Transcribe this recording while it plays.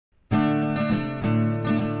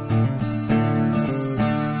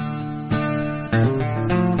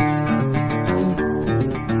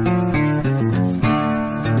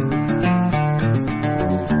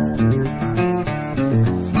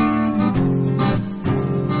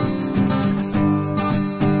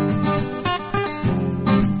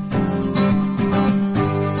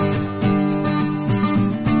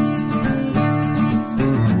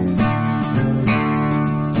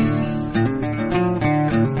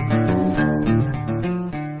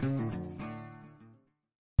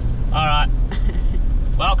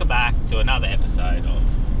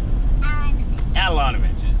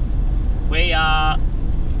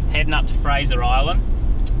FRASER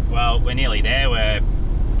Island. Well, we're nearly there. We're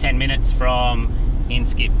 10 minutes from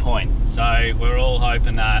Inskip Point. So we're all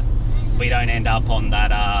hoping that we don't end up on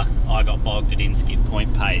that I got bogged at Inskip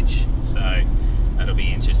Point page. So that'll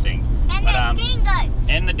be interesting. And the dingoes.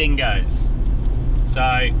 And the dingoes.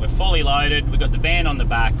 So we're fully loaded. We've got the van on the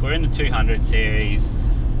back. We're in the 200 series.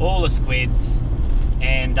 All the squids.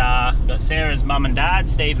 And we've got Sarah's mum and dad,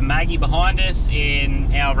 Steve and Maggie, behind us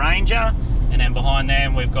in our Ranger. And then behind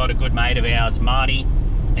them we've got a good mate of ours, Marty,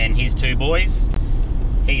 and his two boys.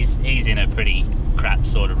 He's in a pretty crap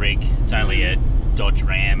sort of rig. It's only a Dodge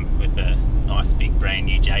Ram with a nice big brand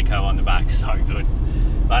new Jayco on the back. So good.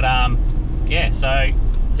 But yeah, so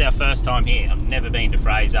it's our first time here. I've never been to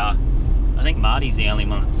FRASER. I think Marty's the only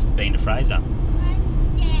one that's been to FRASER.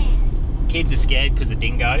 I'm scared. Kids are scared because of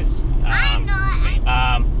dingoes. I'm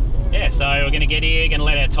not. Yeah, so we're gonna get here, gonna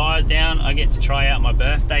let our tyres down. I get to try out my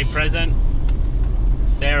birthday present.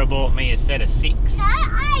 Sarah bought me a set of 6. No,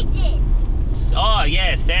 I did. Oh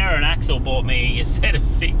yeah, Sarah and Axel bought me a set of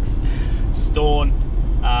 6 Storm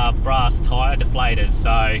brass tyre deflators.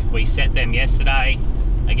 So we set them yesterday.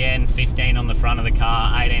 Again, 15 on the front of the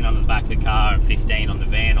car, 18 on the back of the car, and 15 on the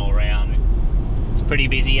van all round. It's pretty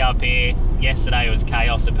busy up here. Yesterday was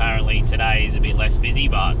chaos apparently. Today is a bit less busy,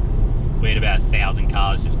 but we had about 1,000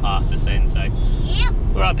 cars just past us then. So Yep.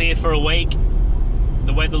 we're up here for a week.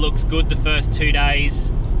 The weather looks good the first 2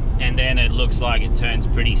 days, and then it looks like it turns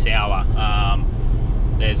pretty sour.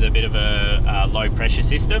 There's a bit of a low pressure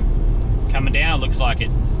system coming down. It looks like it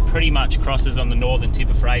pretty much crosses on the northern tip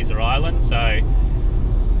of FRASER Island, so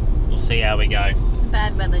we'll see how we go.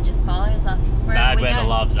 Bad weather just follows us wherever Bad we weather go.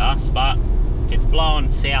 loves us, but it's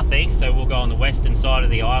blowing southeast, so we'll go on the western side of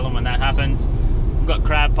the island when that happens. We've got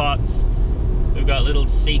crab pots. We've got little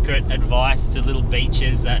secret advice to little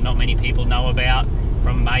beaches that not many people know about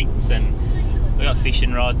from mates, and we've got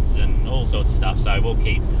fishing rods and all sorts of stuff, so we'll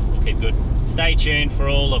keep good. Stay tuned for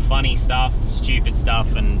all the funny stuff, stupid stuff,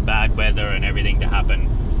 and bad weather and everything to happen,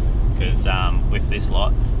 because with this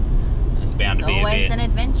lot, there's bound to be a bit. It's always an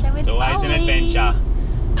adventure with It's always an adventure.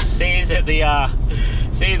 See us at the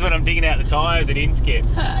see us when I'm digging out the tyres at Inskip.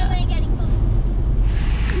 We're getting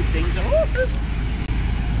bogged. These things are awesome.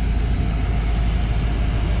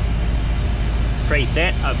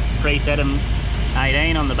 I've preset them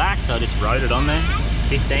 18 on the back, so I just wrote it on there.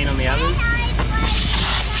 15 on the others.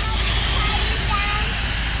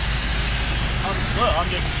 Look, I'm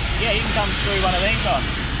just, yeah, you can come through one of these on.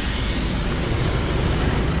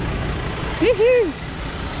 Woohoo!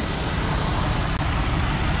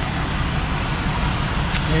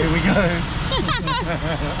 Here we go.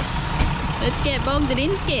 Let's get bogged at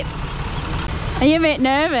Inskip. Are you a bit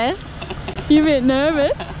nervous? You a bit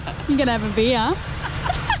nervous? You're gonna have a beer.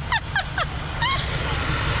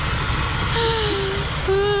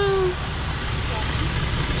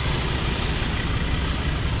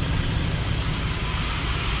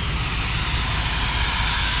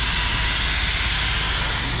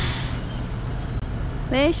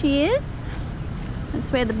 There she is.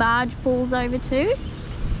 That's where the barge pulls over to.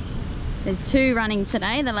 There's 2 running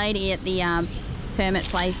today. The lady at the permit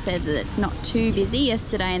place said that it's not too busy.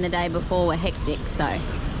 Yesterday and the day before were hectic, so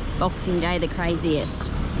Boxing Day the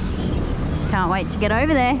craziest. Can't wait to get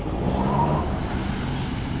over there.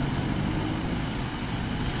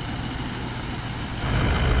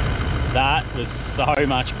 That was so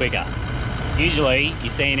much quicker. Usually,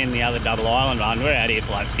 you're seeing in the other double island run, we're out here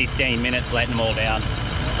for like 15 minutes letting them all down.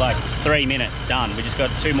 It's like 3 minutes done. We just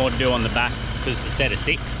got 2 more to do on the back because it's a set of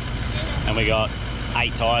 6. And we got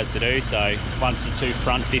 8 tyres to do, so once the 2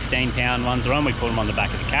 front 15-pound ones are on, we put them on the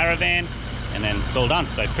back of the caravan, and then it's all done.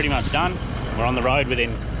 So pretty much done. We're on the road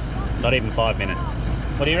within not even 5 minutes.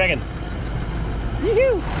 What do you reckon?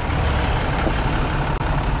 Woohoo!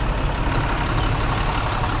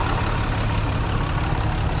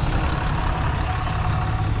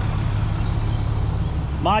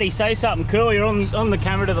 Marty, say something cool. You're on the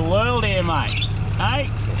camera to the world here, mate. Hey?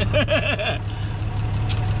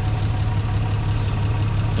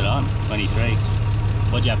 What's it on? 23.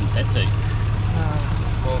 What'd you have them set to?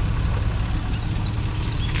 Well,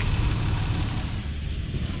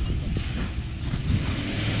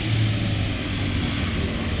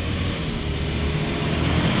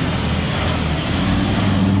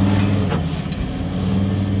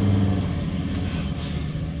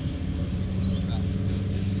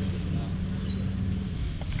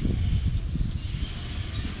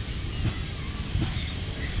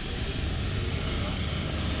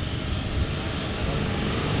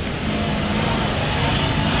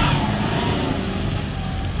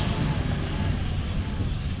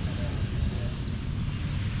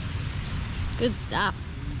 Good stuff.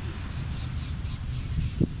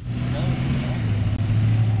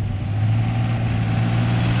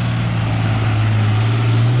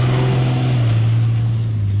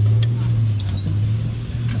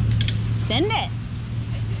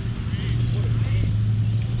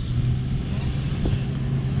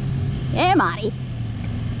 Yeah, Marty.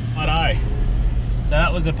 I know. So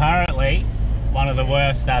that was apparently one of the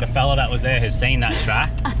worst that a fella that was there has seen that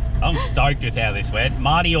track. I'm stoked with how this went.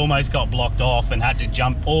 Marty almost got blocked off and had to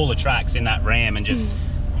jump all the tracks in that ram and just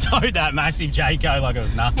towed that massive Jayco like it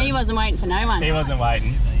was nothing. He wasn't waiting for no one. He wasn't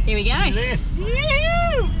waiting. Here we go. Look at this.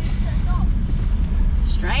 Woo!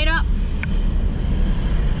 Straight up.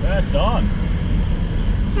 First on.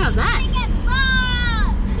 How's that?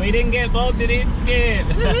 We didn't get bogged at Inskip.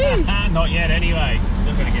 Not yet anyway.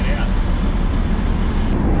 Still got to get out.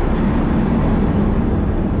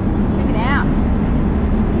 Check it out.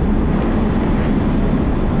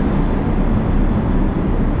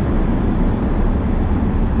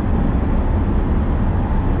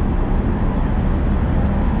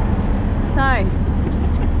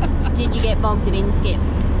 So, did you get bogged at Inskip?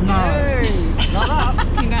 No. Not us.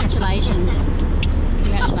 Congratulations.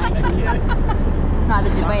 Congratulations. Neither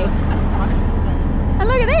did we. And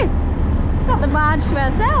look at this. Got the barge to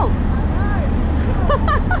ourselves.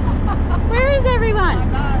 Where is everyone?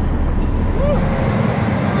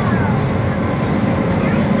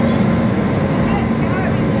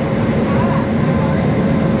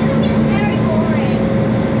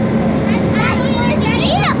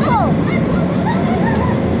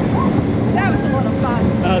 That was a lot of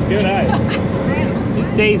fun. That was good, eh? You're a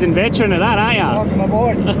seasoned veteran of that, aren't you? Welcome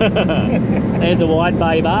aboard. There's a wide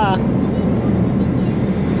bay bar.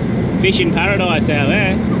 Fishing paradise out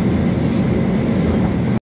there.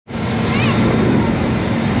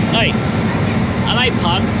 Hey, are they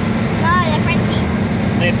pugs? No, they're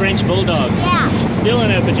Frenchies. They're French bulldogs. Yeah. Still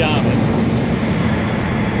in her pajamas.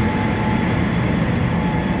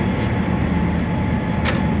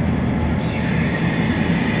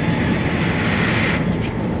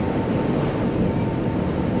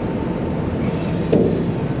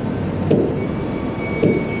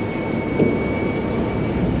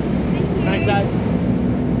 Thanks, Dad.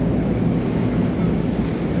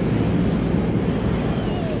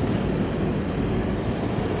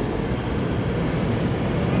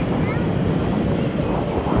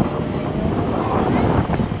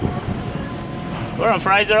 We're on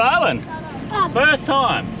Fraser Island. First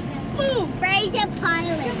time. Fraser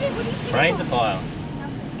Pilot. Fraser File.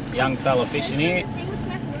 Young fella fishing here.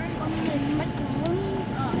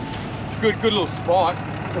 Good little spot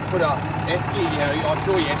to put a esky. I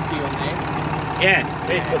saw your esky on there. Yeah,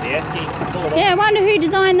 let's put the esky. Pull it Yeah, I wonder who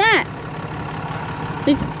designed that.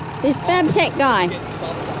 This FabTech guy.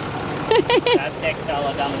 That tech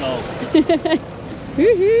fella done it all.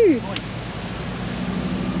 Woohoo!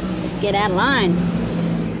 Let's get out of line.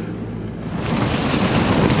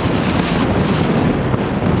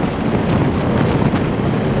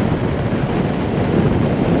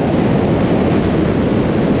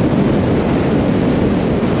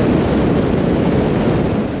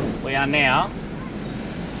 We are now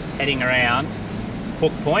heading around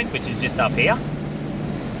Hook Point, which is just up here.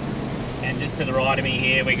 And just to the right of me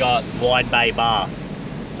here, we got Wide Bay Bar.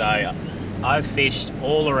 So I've fished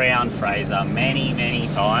all around Fraser many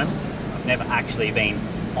times. I've never actually been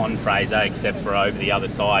on Fraser except for over the other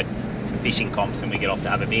side for fishing comps and we get off to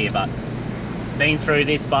have a beer, but been through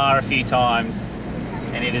this bar a few times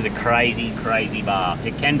and it is a crazy bar.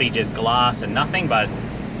 It can be just glass and nothing, but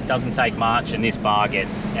it doesn't take much and this bar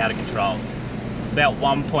gets out of control. It's about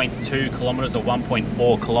 1.2 kilometres or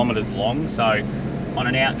 1.4 kilometres long, so on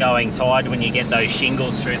an outgoing tide when you get those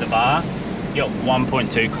shingles through the bar, you got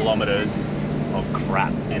 1.2 kilometres of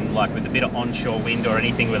crap, and like with a bit of onshore wind or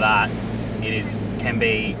anything with that, it can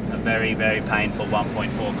be a very painful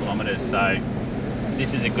 1.4 kilometres. So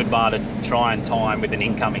this is a good bar to try and time with an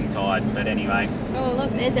incoming tide. But anyway, Oh look,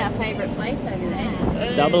 there's our favourite place over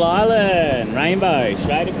there. Double Island, rainbow,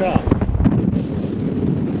 straight across.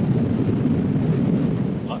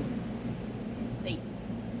 What? Peace.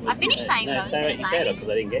 I finished saying what I No, was say what going you to said say. because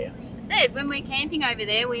I didn't get you. I said when we're camping over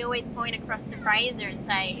there, we always point across to Fraser and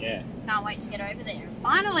say, Yeah. can't wait to get over there. And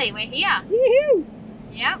finally, we're here. Woohoo!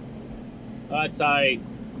 Yep. Alright, so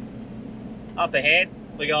up ahead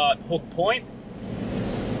we got Hook Point,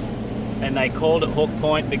 and they called it Hook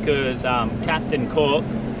Point because Captain Cook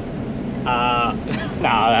no,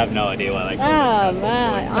 I have no idea why they called it Oh Hook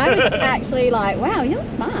man, Point. I was actually like, wow, you're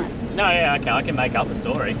smart. No, yeah, okay, I can make up a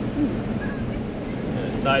story.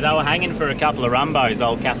 So they were hanging for a couple of rumbos,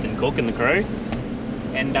 old Captain Cook and the crew,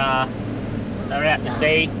 and they were out to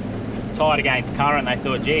sea, tide against current. They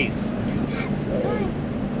thought, geez,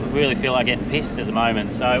 we really feel like getting pissed at the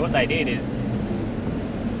moment. So what they did is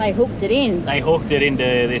They hooked it in. they hooked it into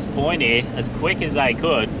this point here as quick as they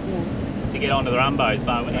could to get onto the rumbos.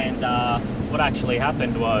 But and what actually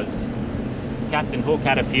happened was Captain Hook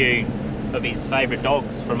had a few of his favourite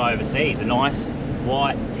dogs from overseas. A nice,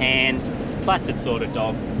 white, tanned, placid sort of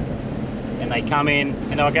dog. And they come in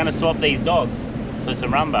and they were going to swap these dogs for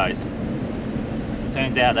some Rumbos.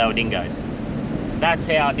 Turns out they were dingoes. That's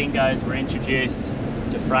how dingoes were introduced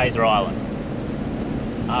to Fraser Island.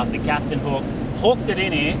 After Captain Hook hooked it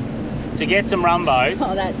in here to get some Rumbos.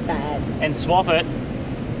 Oh, that's bad. And swap it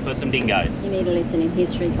for some dingoes. You need to listen in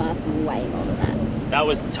history class way more than that. That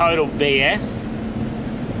was total BS.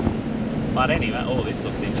 But anyway, oh, this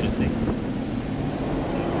looks interesting.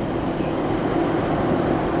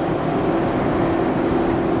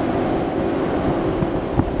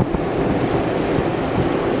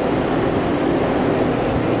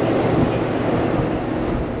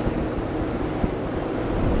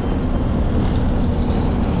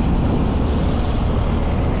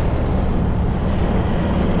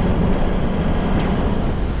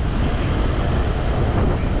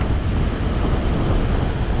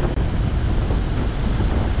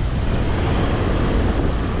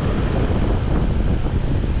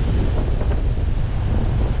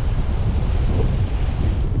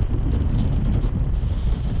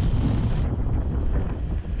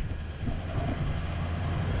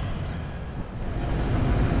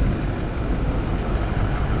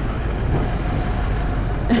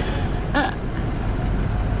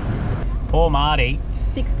 Poor Marty.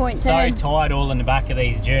 6.2. So tight all in the back of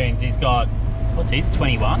these dunes. He's got, what's his,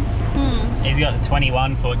 21? He's got the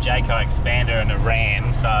 21-foot Jayco expander and a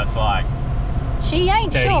ram, so it's like She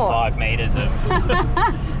ain't 35 metres of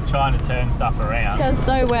trying to turn stuff around. Does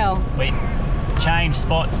so well. We change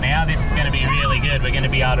spots now. This is going to be really good. We're going to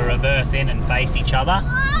be able to reverse in and face each other.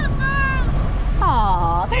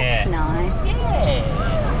 Oh, that's Yeah. nice. Yeah.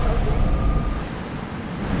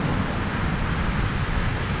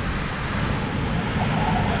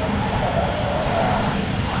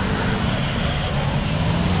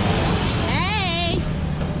 Hey!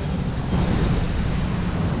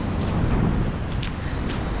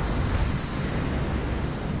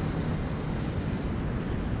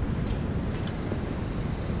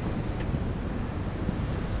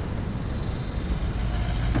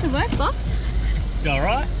 Good work, boss. You all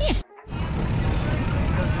right? Yeah.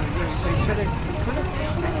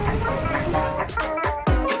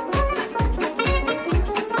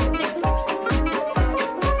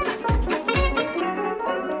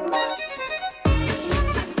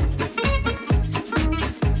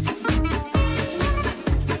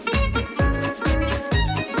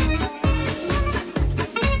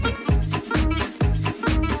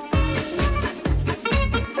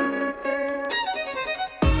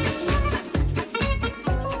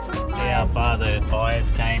 How far the fires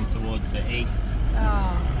came towards the east.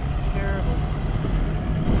 Oh, terrible.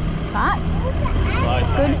 But Close.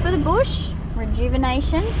 good for the bush.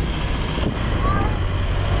 Rejuvenation.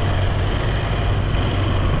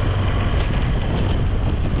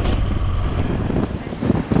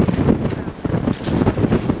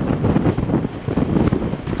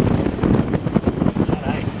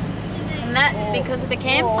 Hey. And that's because of the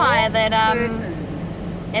campfire that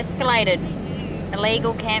escalated.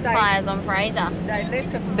 Illegal campfires on Fraser. They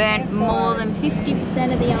left a Burnt more than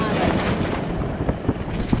 50% of the island.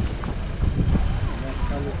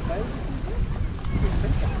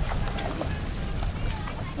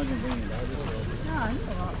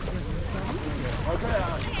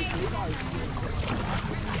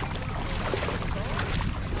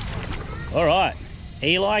 All right,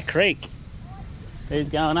 Eli Creek. Who's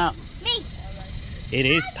going up? Me. It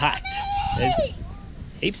is packed. There's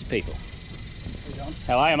heaps of people.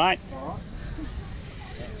 How are you, mate?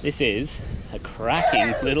 This is a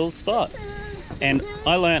cracking little spot. And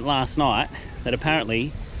I learnt last night that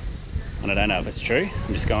apparently, and I don't know if it's true,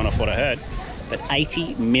 I'm just going off what I heard, but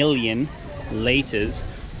 80 million litres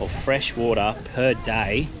of fresh water per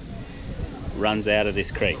day runs out of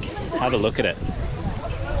this creek. Have a look at it.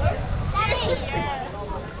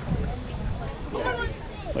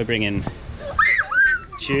 We're bringing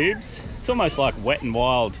tubes. It's almost like Wet and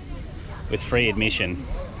Wild with free admission.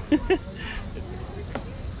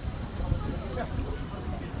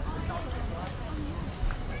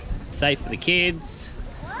 Safe for the kids.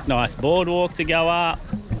 Nice boardwalk to go up.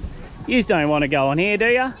 You don't want to go on here, do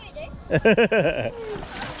you?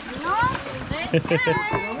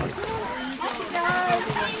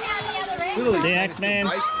 The X-Man.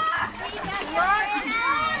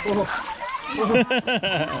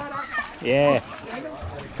 Yeah.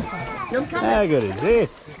 How good is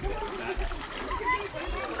this?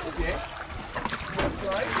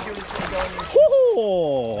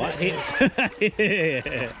 Whoa, that hits.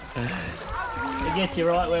 It gets you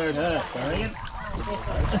right where it hurts, I reckon.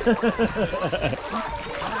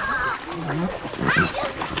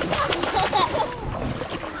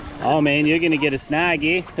 Oh man, you're gonna get a snag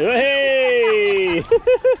here. Hey! Dad,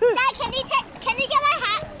 can you get my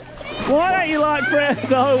hat? Why don't you like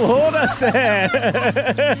FRASER water, Sam?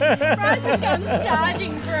 FRASER comes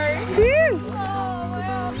charging through.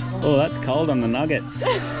 Oh, that's cold on the nuggets.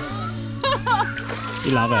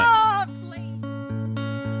 You love it. Oh, please.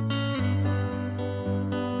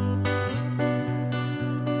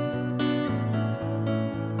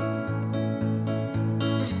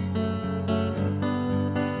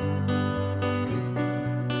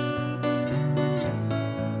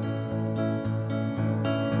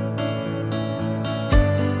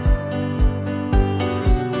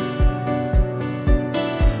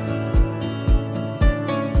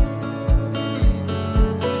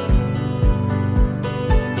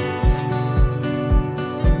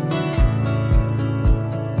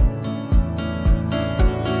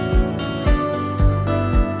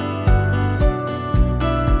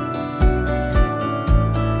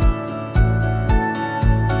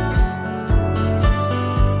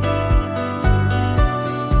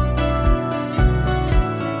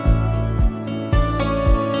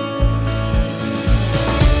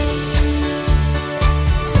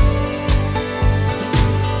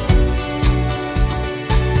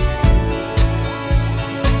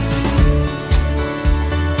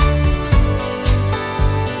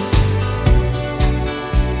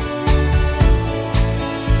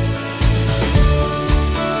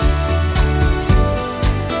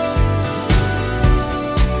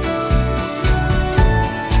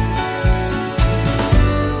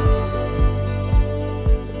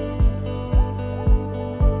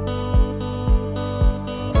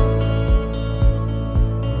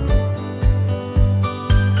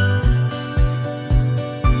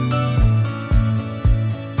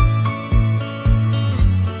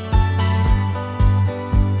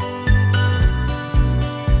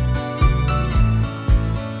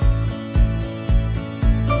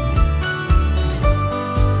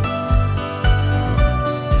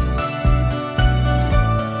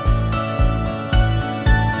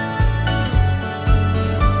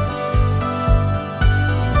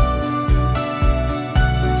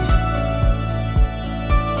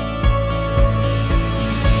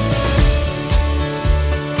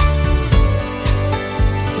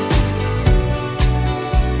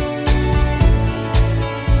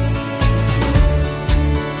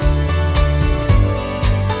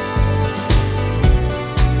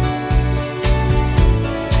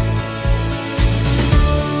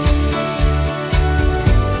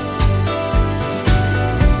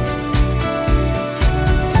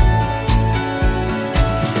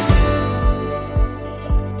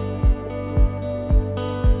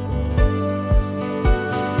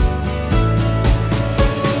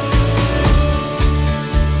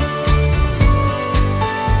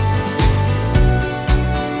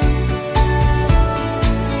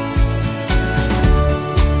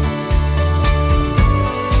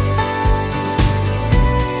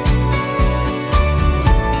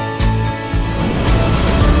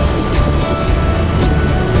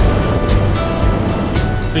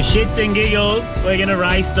 For shits and giggles, we're gonna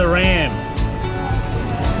race the ram.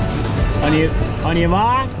 On your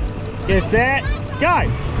mark, get set, go!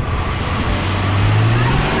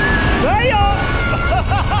 There you are!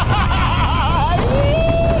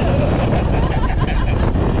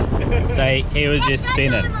 So he was just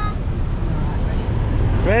spinning.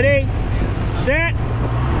 Ready, set,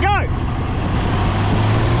 go!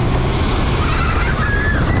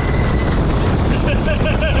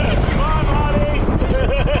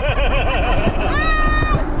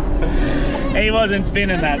 He wasn't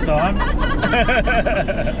spinning that time.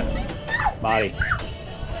 Marty,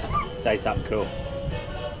 say something cool.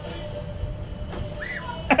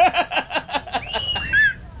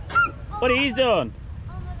 What are you doing?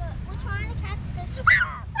 Oh my god, we're trying to catch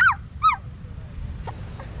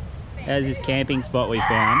the... There's this camping spot we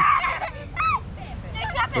found.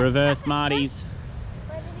 Reverse Marty's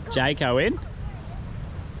Jayco in.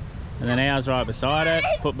 And then ours right beside it.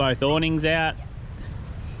 Put both awnings out.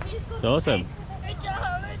 It's awesome.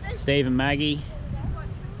 Steve and Maggie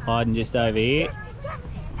hiding just over here.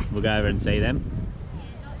 We'll go over and see them.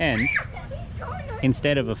 And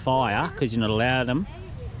instead of a fire, because you're not allowed them,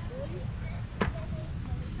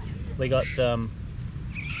 we got some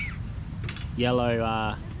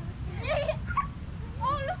yellow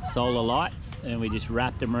solar lights, and we just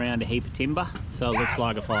wrapped them around a heap of timber so it looks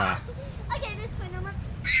like a fire. Okay, this one, I'm Look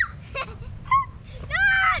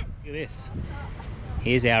at this.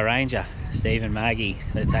 Here's our ranger, Steve and Maggie.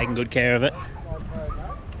 They're taking good care of it.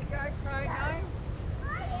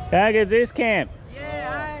 How good's this camp?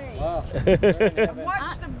 Yeah, Oh,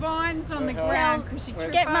 Watch the vines on the ground because you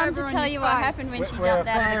trip Get Mum over to on tell your you what face. happened when she we're jumped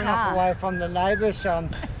out far of the enough car. away from the neighbours, so I'm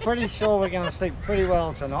pretty sure we're going to sleep pretty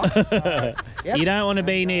well tonight. So, yep. You don't want to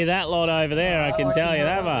be near that lot over there, I can tell you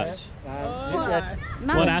that much.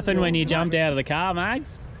 No, What happened when you jumped out of the car,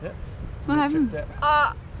 Mags? What happened?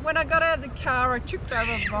 When I got out of the car, I tripped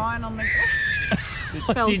over a vine on the grass.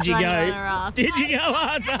 Fell Did you straight go? on her ass. Did you go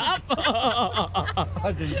ass up?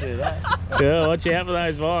 I didn't do that. Yeah, watch out for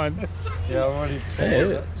those vines. Yeah, I've already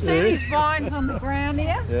finished it. See these vines on the ground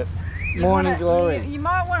here? Yep. Morning glory. You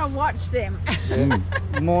might want to watch them.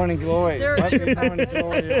 Morning glory. They're a Won't be trip. morning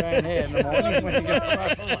glory around here in the morning when you get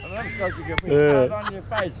right because you get right on your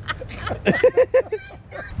face.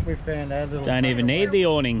 We found our little. Don't even need the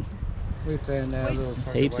awning. We found our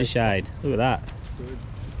little. Heaps of shade. Look at that.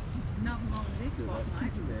 Nothing wrong with this one,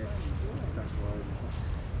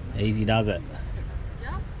 mate. Easy does it.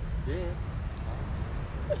 Yeah.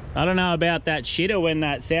 I don't know about that shitter when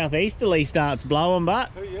that southeasterly starts blowing, but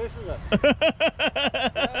Who uses it? Go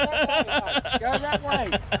that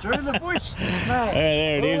way. Through the bush, mate.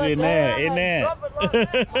 there it is, Pull in it there, down in and there. drop it like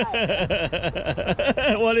that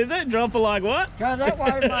way. What is it? Drop it like what? Go that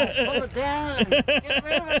way, mate. Pull it down and get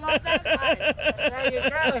rid of it like that, mate. There you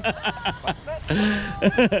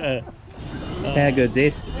go. How good's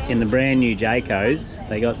this? In the brand new Jaycos,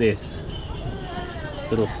 they got this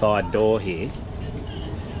little side door here.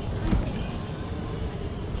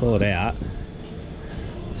 Pull it out.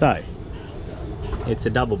 So, it's a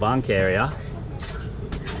double bunk area.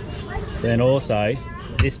 Then also,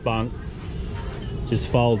 this bunk just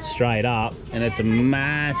folds straight up, and it's a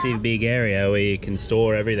massive big area where you can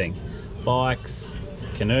store everything. Bikes,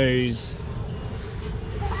 canoes,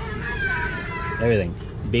 everything.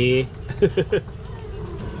 Beer.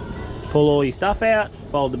 Pull all your stuff out,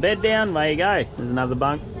 fold the bed down, there you go. There's another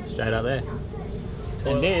bunk straight up there.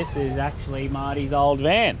 And this is actually Marty's old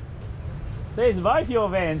van. These are both your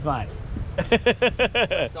vans, mate.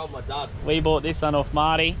 Sold my dad. We bought this one off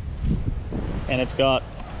Marty, and it's got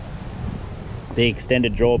the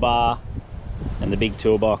extended drawbar and the big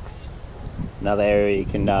toolbox. Another area you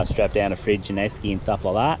can strap down a fridge and esky and stuff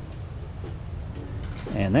like that.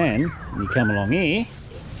 And then when you come along here,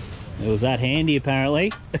 it was that handy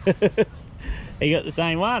apparently. You got the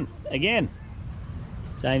same one again,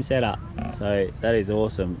 same setup. So that is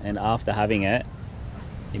awesome. And after having it,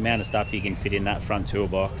 the amount of stuff you can fit in that front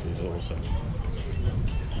toolbox is awesome.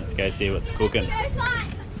 Let's go see what's cooking.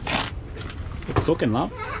 What's cooking,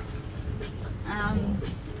 love?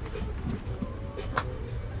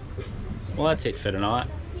 Well, that's it for tonight.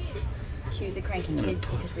 Cue the cranky kids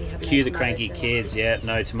because we have no Cue the tomato cranky sauce. kids, yeah,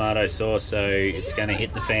 no tomato sauce, so it's going to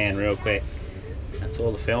hit the fan real quick. That's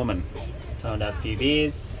all the filming. Time to have a few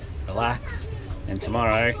beers, relax, and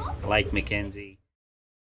tomorrow, Lake Mackenzie.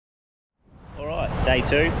 Alright, day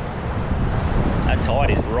 2. That tide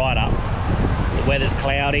is right up. The weather's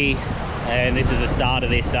cloudy, and this is the start of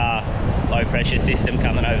this low pressure system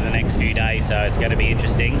coming over the next few days, so it's going to be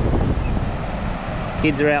interesting.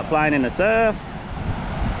 Kids are out playing in the surf.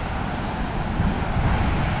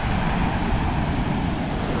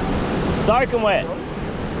 Soaking wet.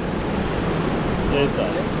 There's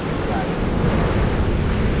that.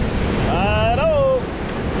 Hello.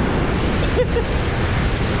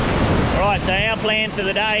 Alright, so our plan for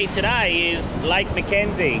the day today is Lake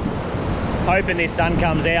Mackenzie. Hoping this sun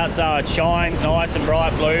comes out so it shines nice and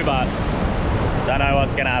bright blue, but don't know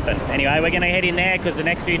what's going to happen. Anyway, we're going to head in there because the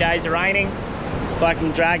next few days are raining. If I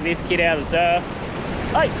can drag this kid out of the surf.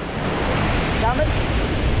 Hey, coming.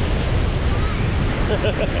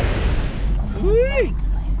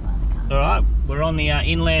 Alright, we're on the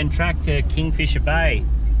inland track to Kingfisher Bay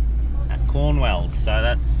at Cornwells, so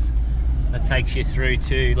that takes you through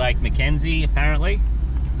to Lake Mackenzie apparently.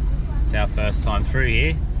 It's our first time through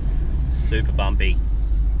here. Super bumpy.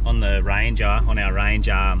 On our range, it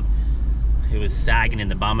was sagging in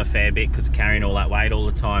the bum a fair bit because of carrying all that weight all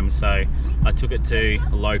the time, so I took it to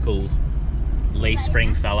a local leaf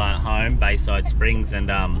spring fella at home, Bayside Springs, and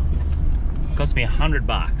it cost me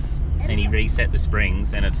 $100, and he reset the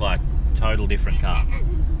springs, and it's like a total different car.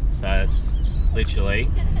 So it's literally,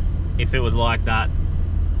 if it was like that,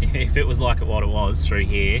 if it was like what it was through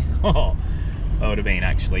here, I would have been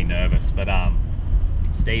actually nervous. But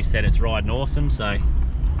Steve said it's riding awesome, so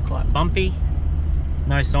quite bumpy.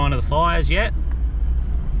 No sign of the fires yet.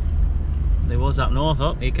 There was up north.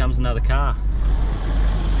 Oh, here comes another car.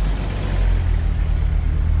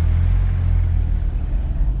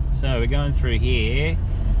 So we're going through here,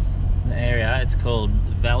 the area, it's called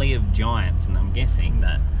Valley of Giants, and I'm guessing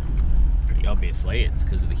that pretty obviously it's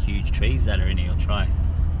because of the huge trees that are in here. I'll try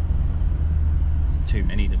too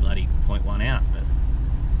many to bloody point one out. But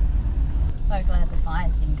So glad the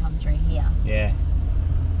fires didn't come through here. yeah,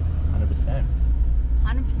 100%.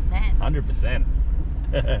 100%. 100%.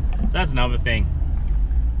 So that's another thing.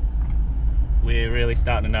 We're really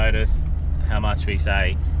starting to notice how much we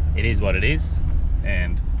say it is what it is,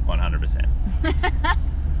 and 100%.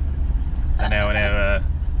 So now whenever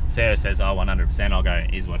Sarah says, oh, 100%, I'll go,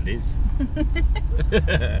 is what it is.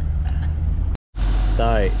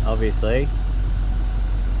 So obviously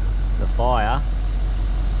the fire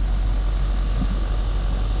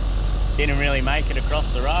didn't really make it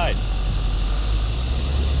across the road.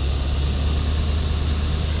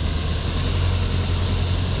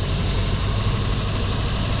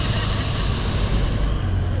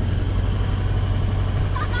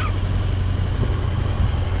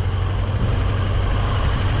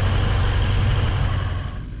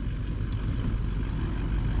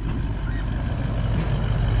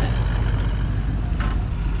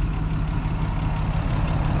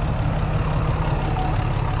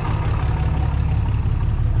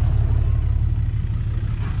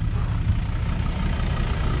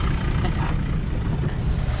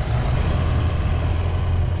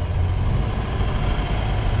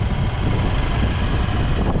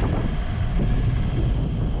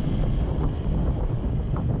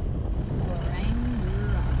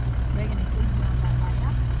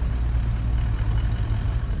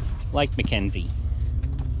 Lake Mackenzie.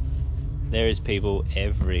 There is people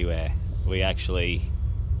everywhere. We actually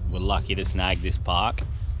were lucky to snag this park.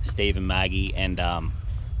 Steve and Maggie and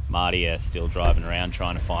Marty are still driving around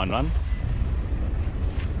trying to find one.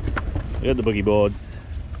 We got the boogie boards.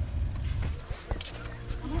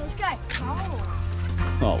 Let's go.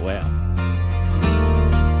 Oh wow.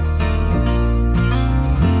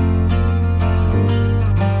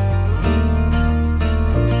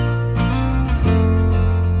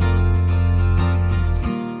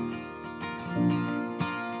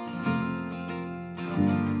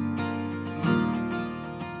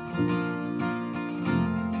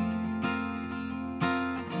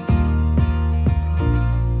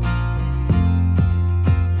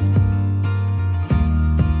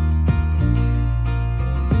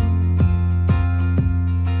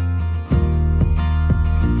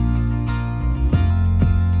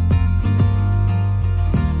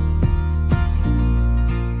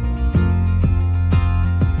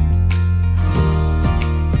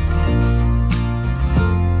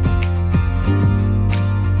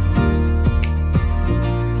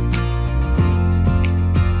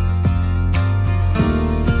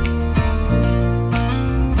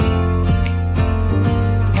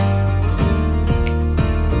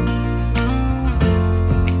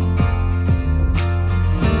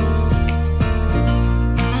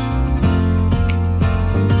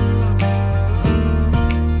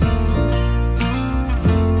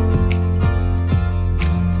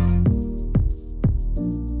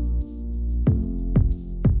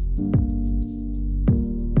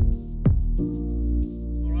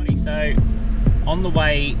 So on the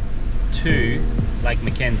way to Lake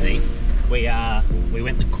Mackenzie, we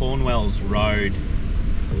went the Cornwells Road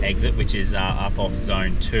exit, which is up off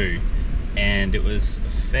zone 2, and it was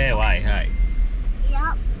a fair way, hey?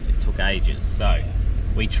 Yep. It took ages. So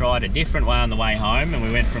we tried a different way on the way home, and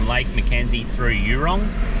we went from Lake Mackenzie through Eurong,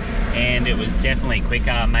 and it was definitely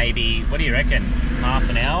quicker. Maybe, what do you reckon, half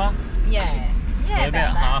an hour? Yeah. Yeah,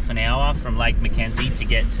 About half an hour from Lake Mackenzie to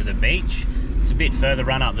get to the beach. It's a bit further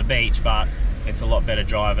run up the beach, but it's a lot better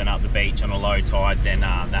driving up the beach on a low tide than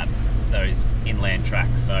those inland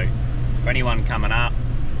tracks. So for anyone coming up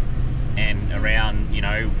and around, you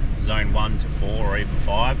know, zone 1 to 4 or even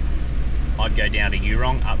 5, I'd go down to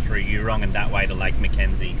Eurong, up through Eurong, and that way to Lake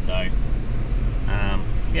Mackenzie. So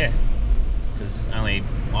yeah, because only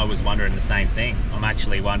I was wondering the same thing. I'm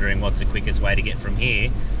actually wondering what's the quickest way to get from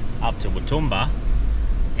here up to Watumba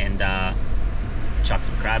and chuck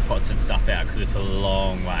some crab pots and stuff out, because it's a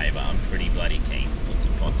long way, but I'm pretty bloody keen to put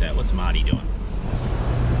some pots out. What's Marty doing?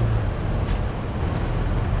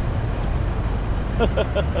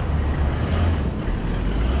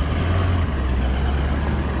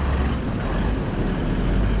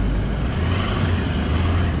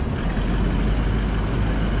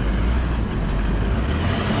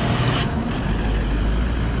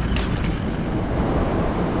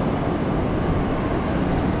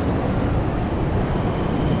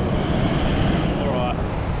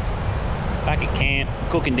 Back at camp,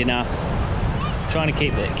 cooking dinner, trying to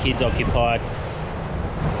keep the kids occupied.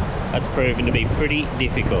 That's proven to be pretty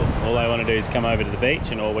difficult. All they want to do is come over to the beach,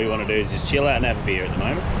 and all we want to do is just chill out and have a beer at the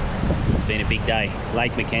moment. It's been a big day.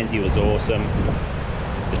 Lake Mackenzie was awesome.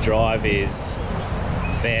 The drive is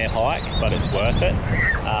fair hike, but it's worth it.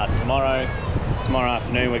 Tomorrow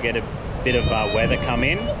afternoon we get a bit of weather come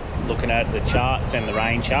in, looking at the charts and the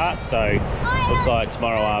rain charts. So looks like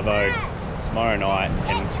tomorrow arvo, tomorrow night,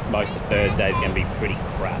 and most of Thursday is going to be pretty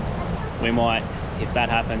crap. We might, if that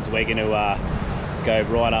happens, we're going to go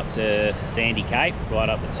right up to Sandy Cape, right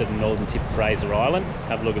up to the northern tip of Fraser Island,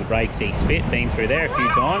 have a look at the Breaksea Spit, been through there a few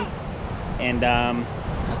times, and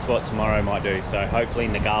that's what tomorrow might do. So hopefully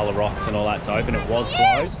Nagala Rocks and all that's open. It was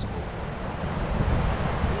closed.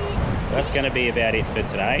 That's going to be about it for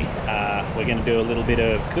today. We're going to do a little bit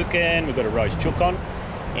of cooking. We've got a roast chook on,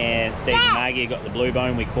 and Steve and Maggie got the blue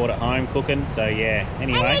bone we caught at home cooking. So yeah,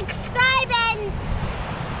 anyway. And subscribe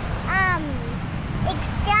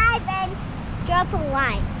and drop a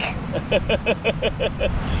like.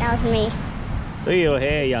 That was me. Look at your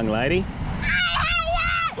hair, young lady.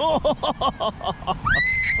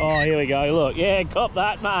 Oh, here we go. Look, yeah, cop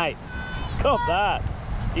that, mate. Cop that.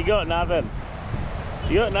 You got nothing.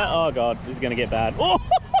 You got no. Oh God, this is gonna get bad. Oh.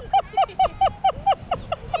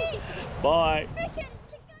 Bye.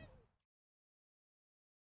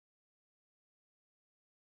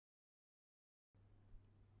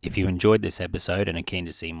 If you enjoyed this episode and are keen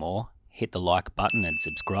to see more, hit the like button and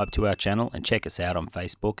subscribe to our channel, and check us out on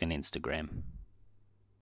Facebook and Instagram.